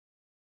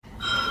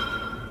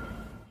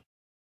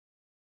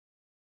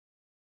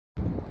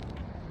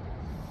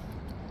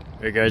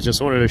Hey guys,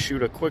 just wanted to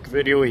shoot a quick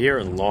video here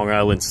in Long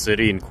Island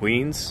City in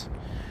Queens.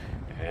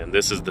 And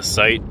this is the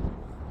site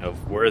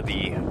of where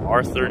the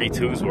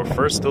R32s were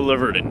first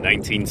delivered in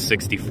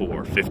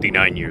 1964,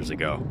 59 years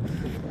ago.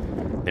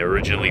 They were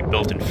originally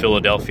built in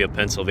Philadelphia,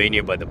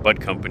 Pennsylvania by the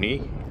Budd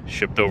Company,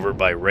 shipped over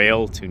by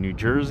rail to New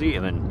Jersey,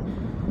 and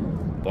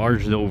then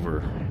barged over.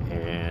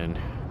 And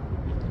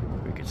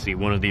we can see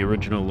one of the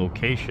original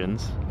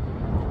locations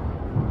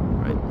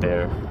right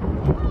there.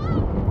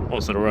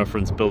 Most of the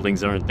reference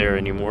buildings aren't there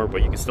anymore,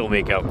 but you can still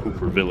make out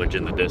Cooper Village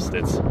in the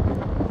distance.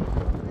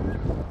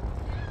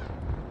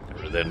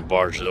 They were then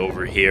barged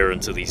over here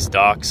into these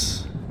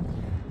docks.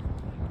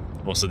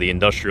 Most of the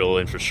industrial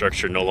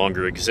infrastructure no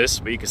longer exists,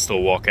 but you can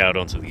still walk out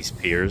onto these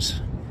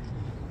piers.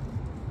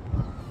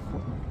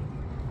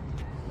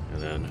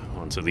 And then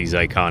onto these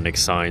iconic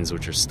signs,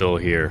 which are still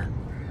here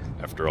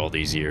after all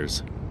these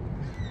years.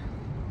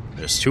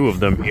 There's two of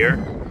them here.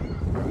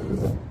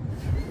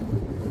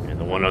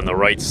 The one on the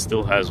right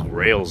still has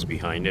rails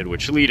behind it,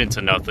 which lead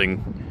into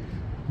nothing,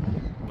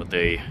 but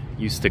they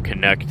used to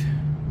connect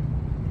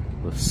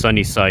with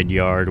Sunnyside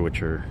Yard,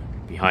 which are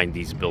behind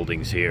these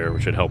buildings here,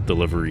 which would help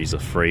deliveries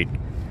of freight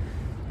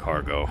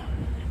cargo.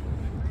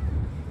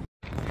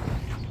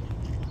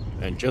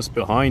 And just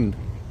behind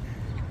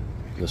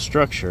the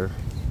structure,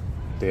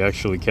 they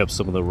actually kept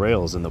some of the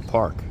rails in the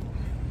park.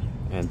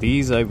 And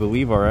these, I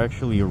believe, are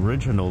actually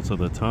original to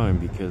the time,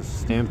 because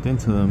stamped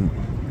into them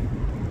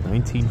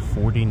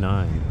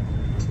 1949.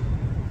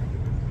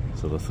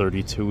 So the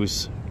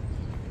 32s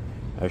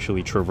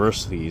actually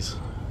traverse these.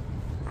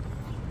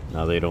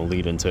 Now they don't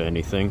lead into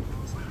anything.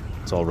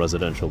 It's all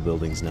residential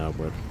buildings now,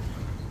 but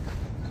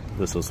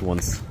this was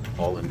once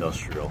all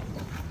industrial.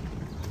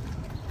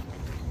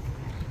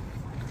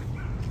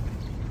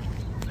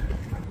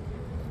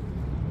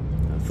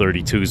 The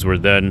 32s were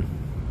then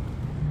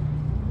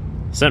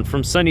sent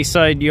from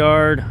Sunnyside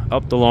Yard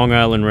up the Long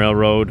Island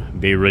Railroad,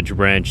 Bay Ridge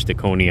Branch to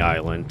Coney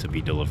Island to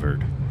be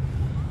delivered.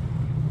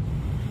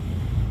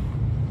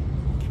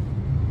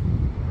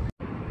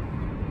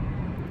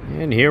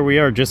 And here we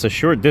are, just a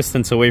short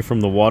distance away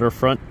from the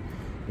waterfront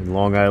in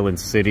Long Island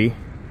City.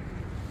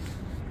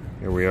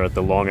 Here we are at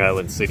the Long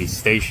Island City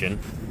Station.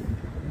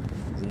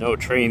 There's no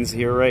trains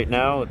here right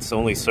now. It's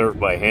only served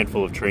by a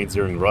handful of trains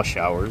during rush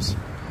hours.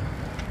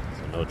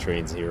 So no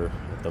trains here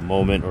at the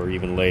moment or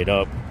even laid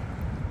up.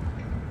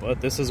 But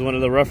this is one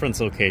of the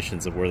reference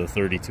locations of where the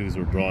 32s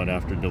were brought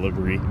after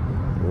delivery.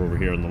 We're over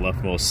here on the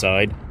leftmost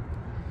side.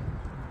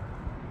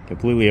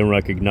 Completely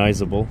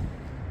unrecognizable.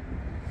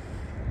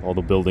 All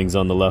the buildings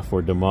on the left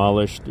were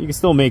demolished. You can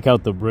still make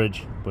out the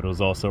bridge, but it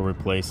was also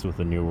replaced with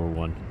a newer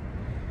one.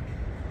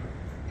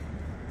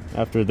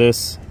 After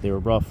this, they were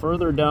brought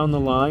further down the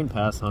line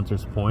past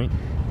Hunters Point,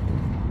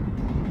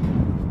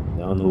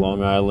 down the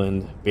Long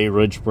Island Bay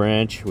Ridge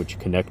Branch, which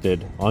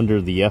connected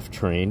under the F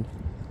train,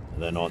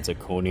 and then onto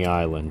Coney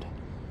Island,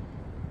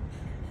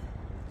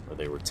 where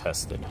they were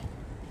tested.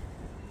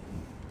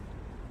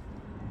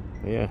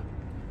 Yeah,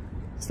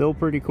 still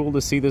pretty cool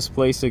to see this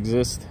place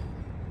exist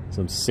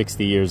some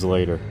 60 years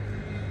later.